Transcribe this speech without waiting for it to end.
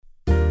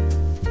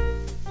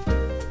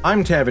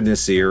I'm Tavin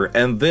Nasir,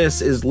 and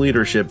this is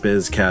Leadership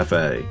Biz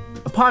Cafe,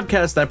 a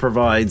podcast that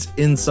provides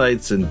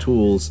insights and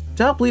tools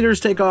to help leaders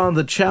take on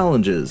the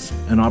challenges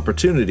and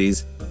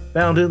opportunities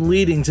found in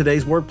leading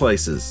today's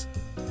workplaces.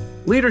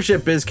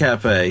 Leadership Biz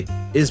Cafe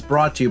is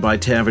brought to you by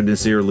Tavin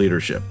Nasir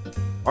Leadership,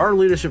 our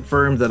leadership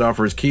firm that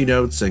offers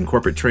keynotes and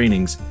corporate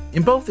trainings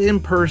in both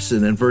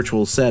in-person and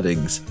virtual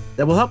settings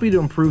that will help you to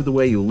improve the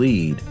way you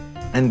lead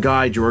and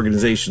guide your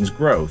organization's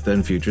growth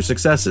and future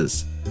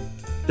successes.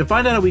 To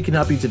find out how we can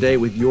help you today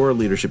with your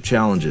leadership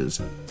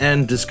challenges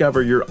and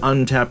discover your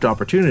untapped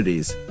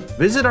opportunities,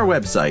 visit our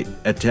website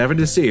at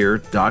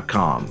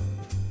tavinnasir.com.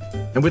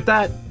 And with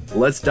that,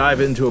 let's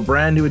dive into a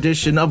brand new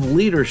edition of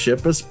Leadership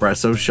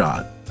Espresso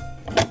Shot.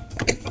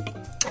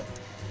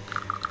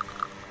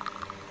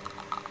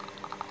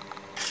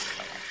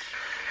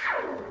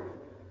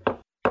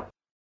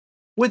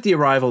 With the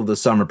arrival of the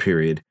summer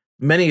period,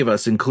 many of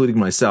us, including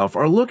myself,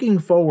 are looking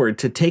forward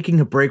to taking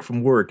a break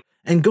from work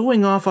and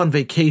going off on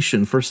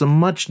vacation for some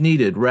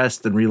much-needed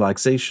rest and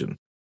relaxation.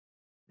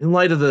 In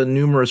light of the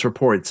numerous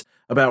reports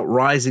about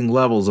rising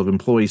levels of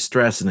employee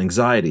stress and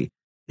anxiety,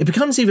 it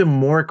becomes even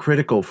more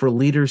critical for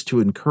leaders to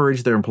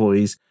encourage their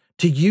employees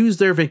to use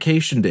their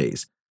vacation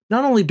days,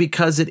 not only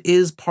because it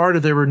is part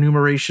of their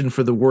remuneration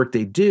for the work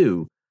they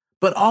do,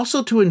 but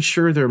also to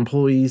ensure their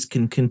employees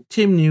can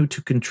continue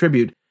to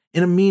contribute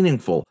in a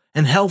meaningful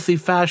and healthy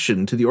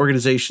fashion to the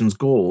organization's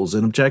goals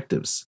and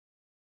objectives.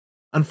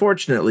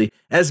 Unfortunately,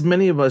 as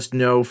many of us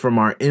know from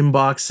our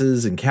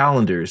inboxes and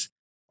calendars,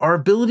 our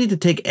ability to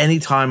take any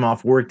time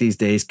off work these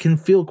days can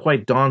feel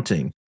quite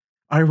daunting,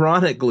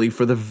 ironically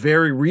for the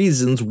very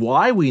reasons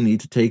why we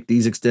need to take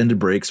these extended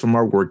breaks from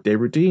our workday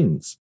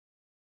routines.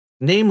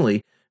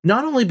 Namely,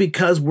 not only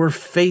because we're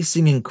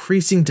facing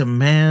increasing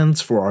demands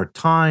for our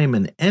time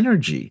and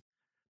energy,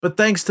 but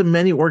thanks to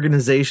many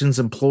organizations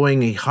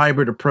employing a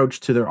hybrid approach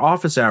to their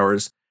office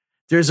hours,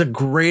 there's a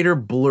greater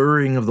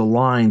blurring of the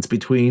lines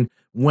between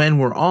when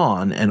we're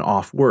on and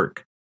off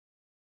work.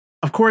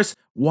 Of course,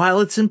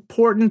 while it's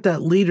important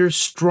that leaders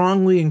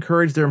strongly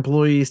encourage their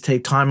employees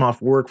take time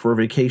off work for a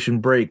vacation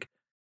break,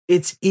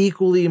 it's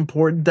equally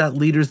important that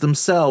leaders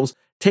themselves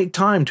take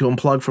time to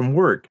unplug from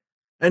work,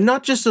 and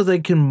not just so they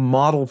can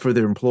model for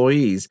their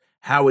employees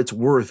how it's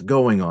worth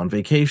going on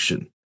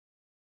vacation.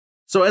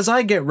 So as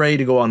I get ready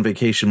to go on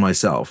vacation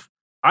myself,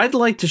 I'd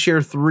like to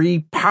share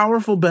 3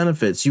 powerful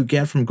benefits you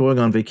get from going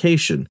on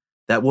vacation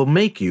that will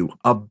make you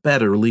a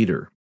better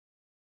leader.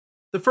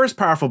 The first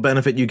powerful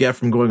benefit you get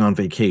from going on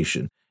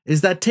vacation is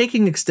that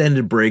taking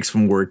extended breaks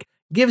from work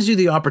gives you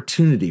the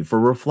opportunity for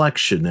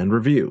reflection and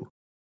review.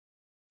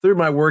 Through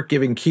my work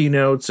giving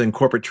keynotes and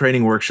corporate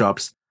training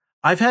workshops,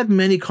 I've had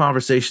many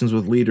conversations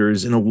with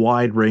leaders in a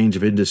wide range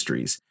of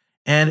industries,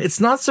 and it's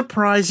not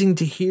surprising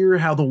to hear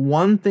how the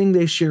one thing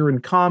they share in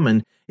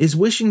common is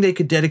wishing they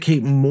could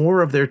dedicate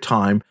more of their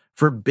time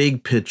for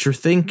big picture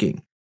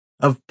thinking,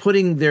 of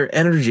putting their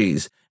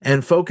energies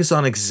and focus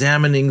on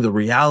examining the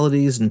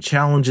realities and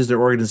challenges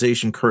their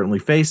organization currently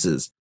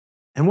faces,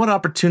 and what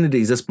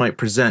opportunities this might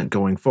present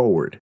going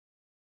forward.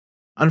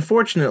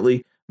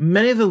 Unfortunately,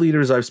 many of the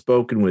leaders I've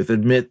spoken with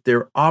admit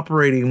they're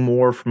operating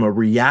more from a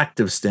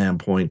reactive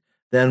standpoint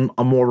than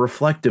a more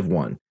reflective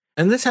one,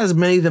 and this has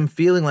many of them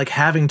feeling like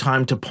having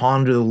time to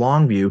ponder the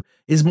long view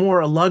is more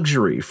a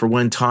luxury for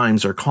when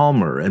times are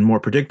calmer and more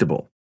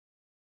predictable.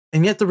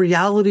 And yet the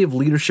reality of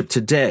leadership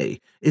today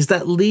is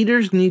that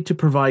leaders need to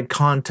provide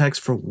context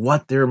for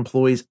what their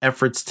employees'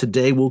 efforts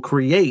today will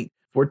create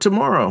for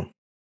tomorrow.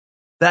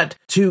 That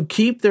to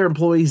keep their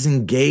employees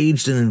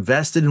engaged and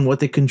invested in what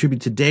they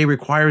contribute today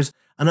requires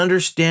an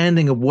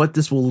understanding of what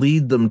this will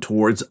lead them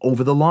towards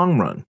over the long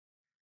run.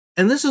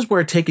 And this is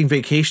where taking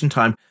vacation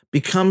time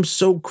becomes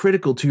so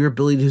critical to your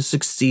ability to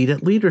succeed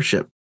at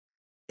leadership.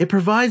 It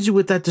provides you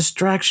with that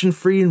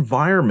distraction-free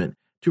environment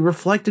to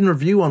reflect and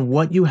review on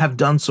what you have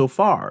done so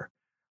far,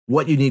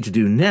 what you need to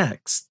do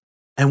next,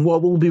 and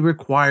what will be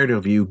required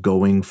of you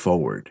going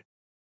forward.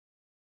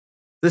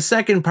 The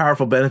second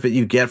powerful benefit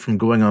you get from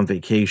going on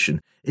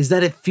vacation is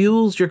that it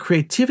fuels your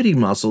creativity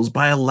muscles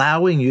by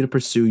allowing you to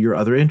pursue your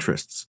other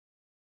interests.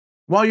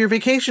 While your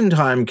vacation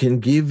time can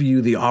give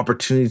you the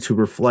opportunity to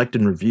reflect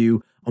and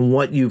review on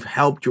what you've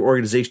helped your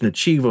organization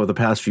achieve over the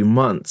past few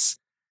months,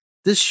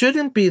 this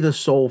shouldn't be the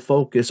sole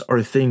focus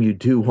or thing you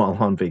do while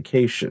on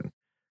vacation.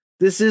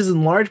 This is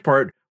in large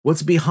part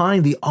what's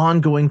behind the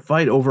ongoing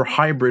fight over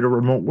hybrid or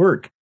remote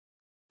work.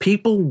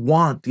 People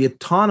want the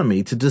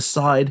autonomy to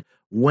decide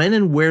when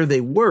and where they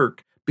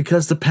work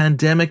because the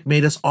pandemic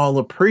made us all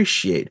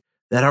appreciate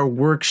that our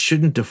work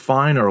shouldn't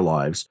define our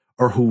lives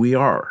or who we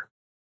are.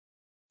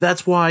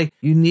 That's why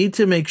you need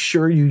to make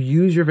sure you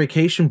use your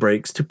vacation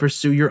breaks to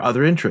pursue your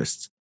other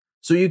interests,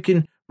 so you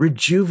can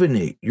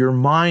rejuvenate your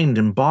mind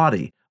and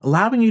body,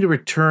 allowing you to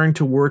return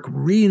to work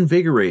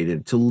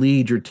reinvigorated to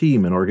lead your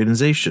team and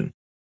organization.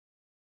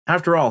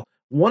 After all,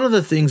 one of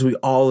the things we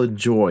all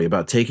enjoy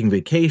about taking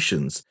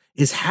vacations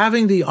is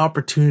having the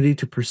opportunity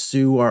to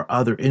pursue our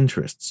other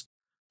interests,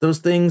 those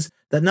things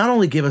that not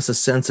only give us a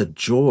sense of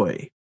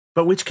joy,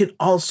 but which can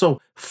also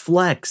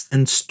flex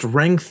and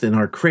strengthen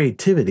our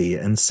creativity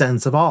and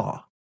sense of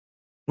awe.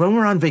 When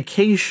we're on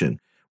vacation,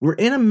 we're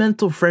in a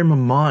mental frame of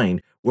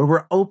mind where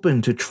we're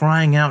open to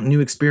trying out new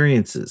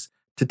experiences,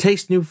 to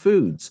taste new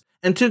foods,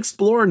 and to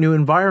explore new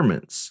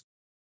environments.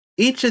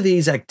 Each of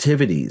these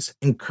activities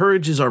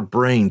encourages our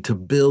brain to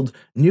build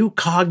new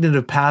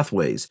cognitive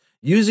pathways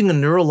using a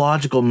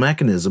neurological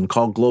mechanism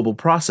called global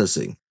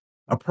processing,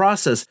 a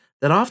process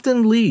that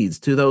often leads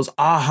to those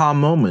aha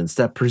moments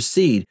that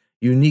precede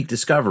unique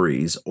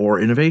discoveries or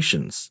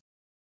innovations.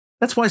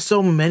 That's why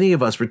so many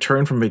of us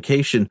return from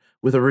vacation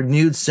with a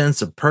renewed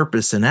sense of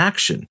purpose and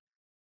action.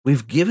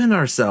 We've given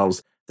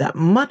ourselves that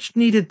much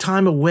needed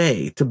time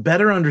away to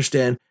better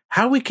understand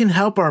how we can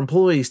help our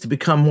employees to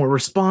become more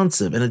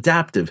responsive and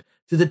adaptive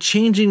to the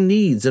changing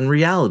needs and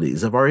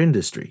realities of our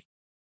industry.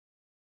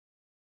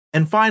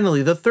 And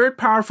finally, the third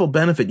powerful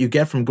benefit you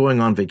get from going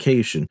on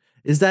vacation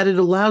is that it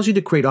allows you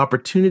to create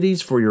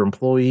opportunities for your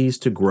employees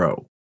to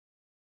grow.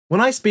 When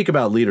I speak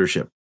about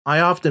leadership, I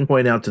often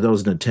point out to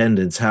those in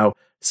attendance how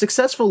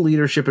successful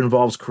leadership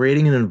involves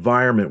creating an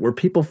environment where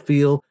people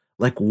feel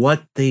like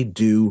what they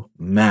do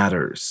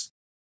matters,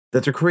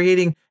 that they're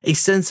creating a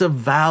sense of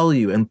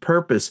value and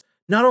purpose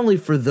not only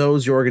for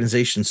those your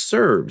organization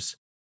serves,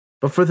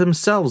 but for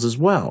themselves as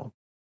well.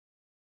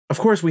 Of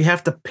course, we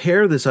have to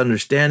pair this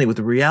understanding with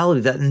the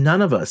reality that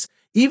none of us,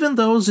 even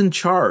those in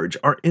charge,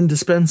 are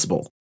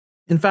indispensable.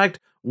 In fact,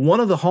 one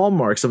of the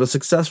hallmarks of a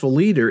successful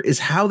leader is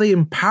how they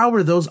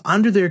empower those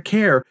under their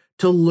care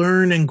to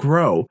learn and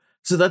grow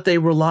so that they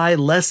rely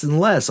less and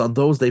less on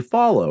those they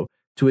follow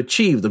to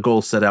achieve the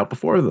goals set out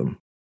before them.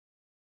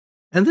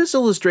 And this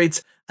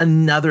illustrates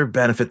another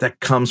benefit that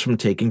comes from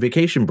taking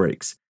vacation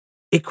breaks.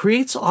 It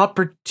creates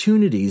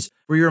opportunities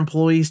for your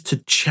employees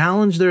to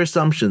challenge their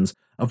assumptions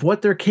of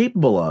what they're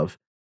capable of,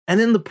 and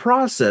in the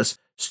process,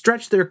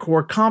 stretch their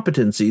core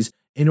competencies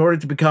in order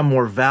to become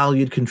more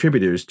valued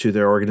contributors to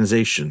their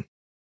organization.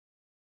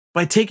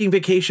 By taking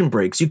vacation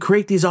breaks, you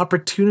create these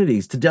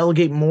opportunities to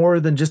delegate more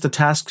than just the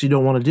tasks you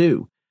don't want to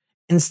do.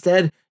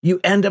 Instead, you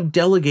end up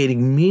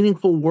delegating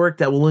meaningful work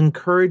that will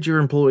encourage your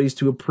employees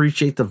to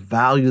appreciate the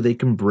value they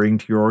can bring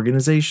to your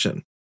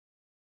organization.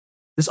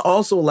 This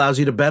also allows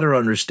you to better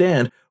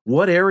understand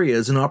what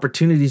areas and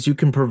opportunities you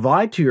can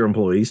provide to your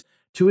employees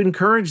to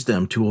encourage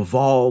them to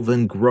evolve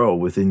and grow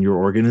within your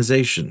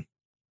organization.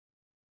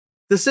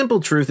 The simple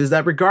truth is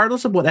that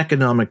regardless of what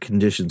economic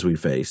conditions we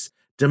face,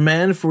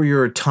 demand for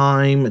your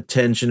time,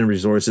 attention, and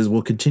resources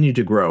will continue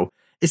to grow,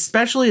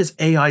 especially as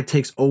AI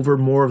takes over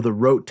more of the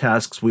rote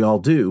tasks we all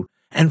do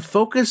and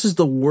focuses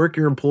the work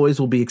your employees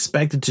will be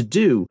expected to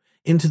do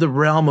into the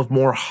realm of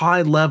more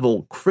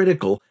high-level,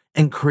 critical,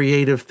 and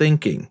creative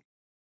thinking.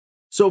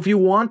 So if you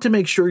want to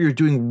make sure you're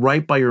doing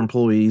right by your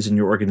employees and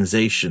your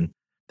organization,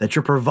 that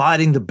you're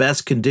providing the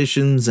best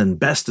conditions and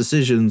best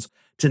decisions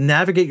to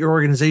navigate your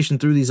organization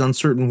through these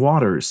uncertain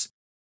waters,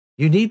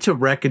 you need to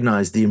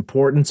recognize the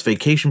importance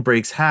vacation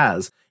breaks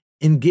has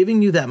in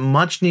giving you that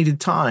much-needed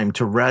time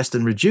to rest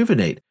and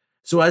rejuvenate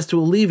so as to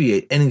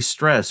alleviate any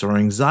stress or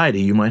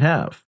anxiety you might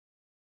have,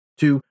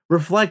 to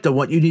reflect on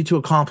what you need to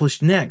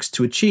accomplish next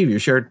to achieve your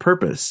shared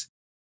purpose,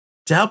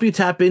 to help you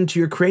tap into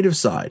your creative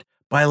side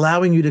by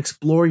allowing you to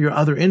explore your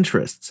other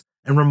interests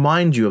and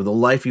remind you of the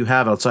life you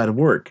have outside of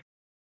work,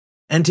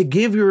 and to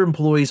give your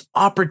employees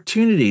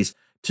opportunities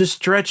to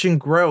stretch and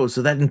grow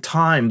so that in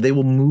time they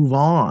will move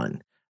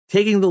on,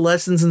 taking the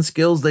lessons and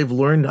skills they've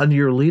learned under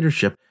your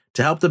leadership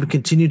to help them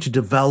continue to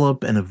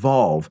develop and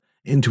evolve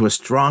into a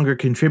stronger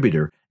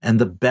contributor and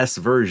the best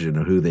version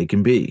of who they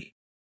can be.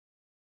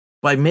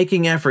 By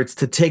making efforts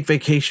to take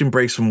vacation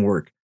breaks from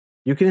work,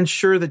 you can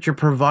ensure that you're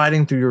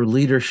providing through your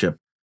leadership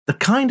the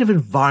kind of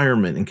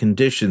environment and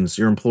conditions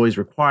your employees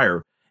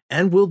require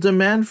and will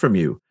demand from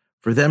you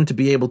for them to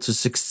be able to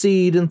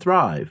succeed and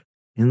thrive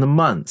in the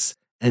months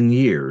and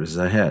years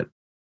ahead.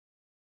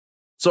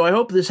 So I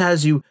hope this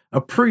has you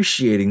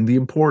appreciating the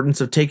importance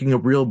of taking a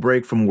real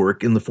break from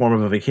work in the form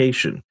of a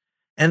vacation,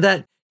 and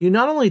that you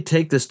not only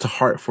take this to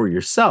heart for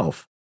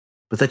yourself,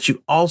 but that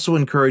you also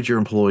encourage your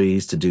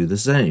employees to do the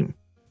same.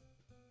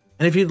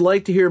 And if you'd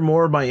like to hear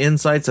more of my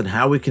insights on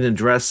how we can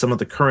address some of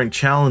the current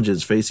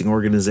challenges facing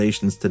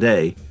organizations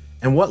today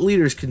and what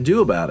leaders can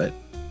do about it,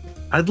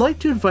 I'd like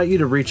to invite you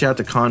to reach out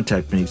to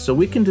contact me so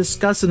we can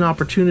discuss an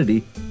opportunity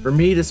for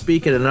me to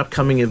speak at an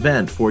upcoming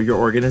event for your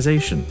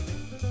organization.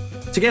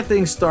 To get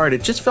things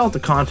started, just fill out the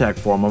contact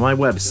form on my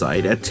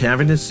website at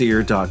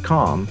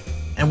tavernasir.com,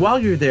 and while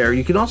you're there,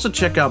 you can also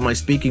check out my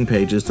speaking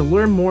pages to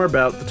learn more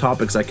about the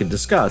topics I could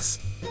discuss,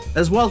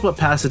 as well as what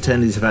past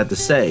attendees have had to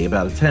say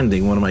about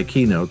attending one of my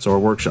keynotes or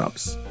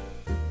workshops.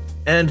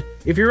 And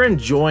if you're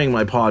enjoying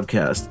my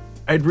podcast,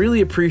 I'd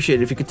really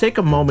appreciate if you could take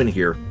a moment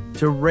here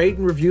to rate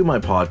and review my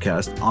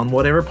podcast on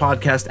whatever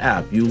podcast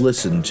app you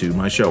listen to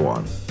my show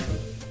on.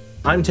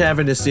 I'm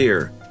Taver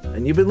Nasir,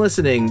 and you've been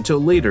listening to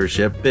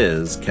Leadership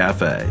Biz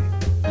Cafe.